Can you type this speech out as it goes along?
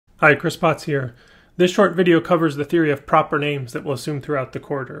Hi, Chris Potts here. This short video covers the theory of proper names that we'll assume throughout the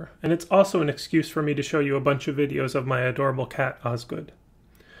quarter, and it's also an excuse for me to show you a bunch of videos of my adorable cat, Osgood.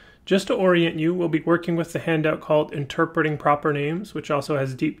 Just to orient you, we'll be working with the handout called Interpreting Proper Names, which also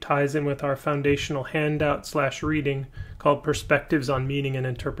has deep ties in with our foundational handout/reading called Perspectives on Meaning and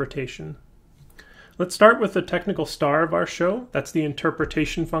Interpretation. Let's start with the technical star of our show. That's the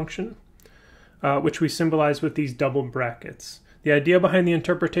interpretation function, which we symbolize with these double brackets. The idea behind the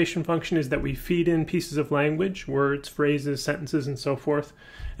interpretation function is that we feed in pieces of language, words, phrases, sentences, and so forth,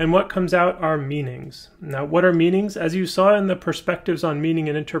 and what comes out are meanings. Now, what are meanings? As you saw in the Perspectives on Meaning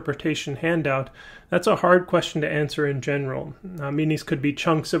and Interpretation handout, that's a hard question to answer in general. Meanings could be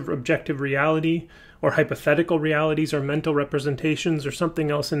chunks of objective reality, or hypothetical realities, or mental representations, or something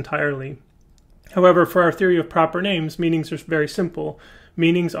else entirely. However, for our theory of proper names, meanings are very simple.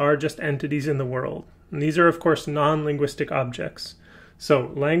 Meanings are just entities in the world. And these are, of course, non-linguistic objects.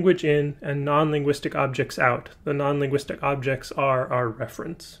 So, language in and non-linguistic objects out. The non-linguistic objects are our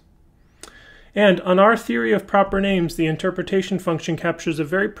reference. And on our theory of proper names, the interpretation function captures a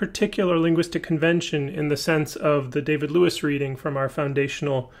very particular linguistic convention in the sense of the David Lewis reading from our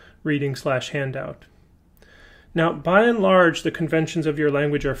foundational reading/handout. Now, by and large, the conventions of your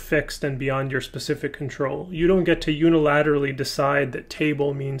language are fixed and beyond your specific control. You don't get to unilaterally decide that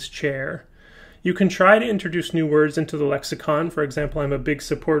table means chair. You can try to introduce new words into the lexicon. For example, I'm a big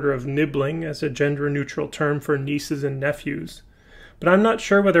supporter of nibbling as a gender-neutral term for nieces and nephews. But I'm not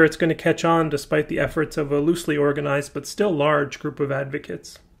sure whether it's going to catch on despite the efforts of a loosely organized but still large group of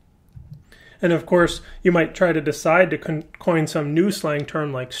advocates. And of course, you might try to decide to coin some new slang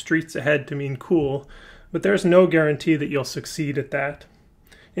term like streets ahead to mean cool, but there's no guarantee that you'll succeed at that.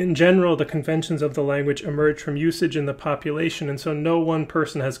 In general, the conventions of the language emerge from usage in the population, and so no one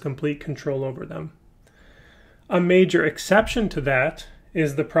person has complete control over them. A major exception to that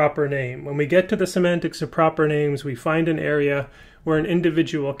is the proper name. When we get to the semantics of proper names, we find an area where an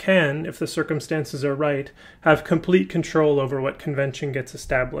individual can, if the circumstances are right, have complete control over what convention gets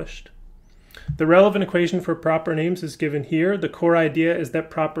established. The relevant equation for proper names is given here. The core idea is that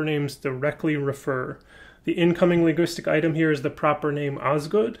proper names directly refer. The incoming linguistic item here is the proper name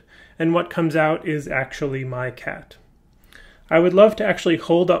Osgood, and what comes out is actually my cat. I would love to actually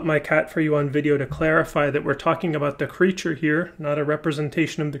hold up my cat for you on video to clarify that we're talking about the creature here, not a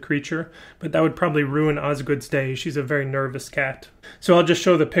representation of the creature, but that would probably ruin Osgood's day. She's a very nervous cat. So I'll just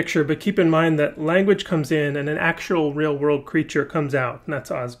show the picture, but keep in mind that language comes in and an actual real-world creature comes out, and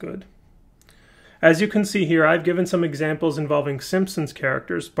that's Osgood. As you can see here, I've given some examples involving Simpsons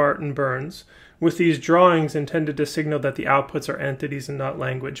characters, Bart and Burns, with these drawings intended to signal that the outputs are entities and not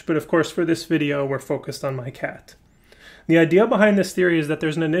language. But of course, for this video, we're focused on my cat. The idea behind this theory is that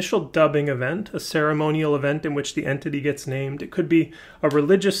there's an initial dubbing event, a ceremonial event in which the entity gets named. It could be a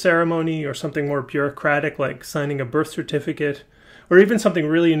religious ceremony or something more bureaucratic like signing a birth certificate, or even something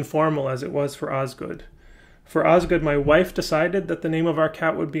really informal as it was for Osgood. For Osgood, my wife decided that the name of our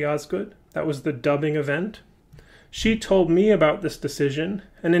cat would be Osgood. That was the dubbing event. She told me about this decision,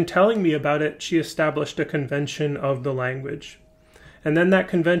 and in telling me about it, she established a convention of the language. And then that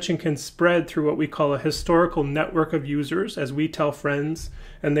convention can spread through what we call a historical network of users, as we tell friends,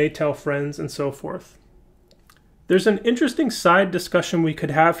 and they tell friends, and so forth. There's an interesting side discussion we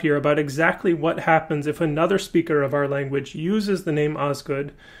could have here about exactly what happens if another speaker of our language uses the name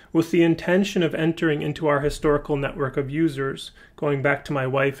Osgood with the intention of entering into our historical network of users, going back to my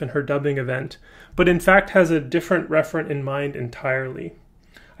wife and her dubbing event, but in fact has a different referent in mind entirely.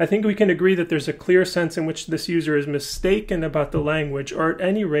 I think we can agree that there's a clear sense in which this user is mistaken about the language, or at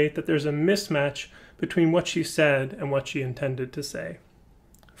any rate that there's a mismatch between what she said and what she intended to say.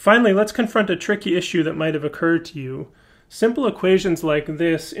 Finally, let's confront a tricky issue that might have occurred to you. Simple equations like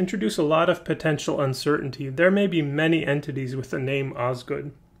this introduce a lot of potential uncertainty. There may be many entities with the name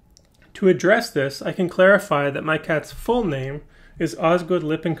Osgood. To address this, I can clarify that my cat's full name is Osgood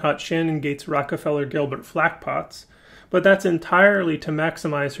Lippincott Shannon Gates Rockefeller Gilbert Flackpots, but that's entirely to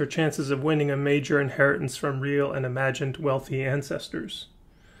maximize her chances of winning a major inheritance from real and imagined wealthy ancestors.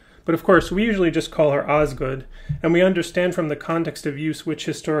 But of course, we usually just call her Osgood, and we understand from the context of use which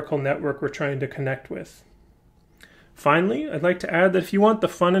historical network we're trying to connect with. Finally, I'd like to add that if you want the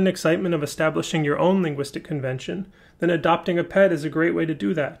fun and excitement of establishing your own linguistic convention, then adopting a pet is a great way to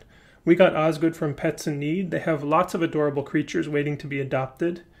do that. We got Osgood from Pets in Need. They have lots of adorable creatures waiting to be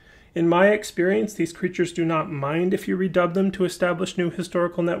adopted. In my experience, these creatures do not mind if you redub them to establish new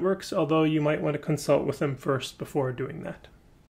historical networks, although you might want to consult with them first before doing that.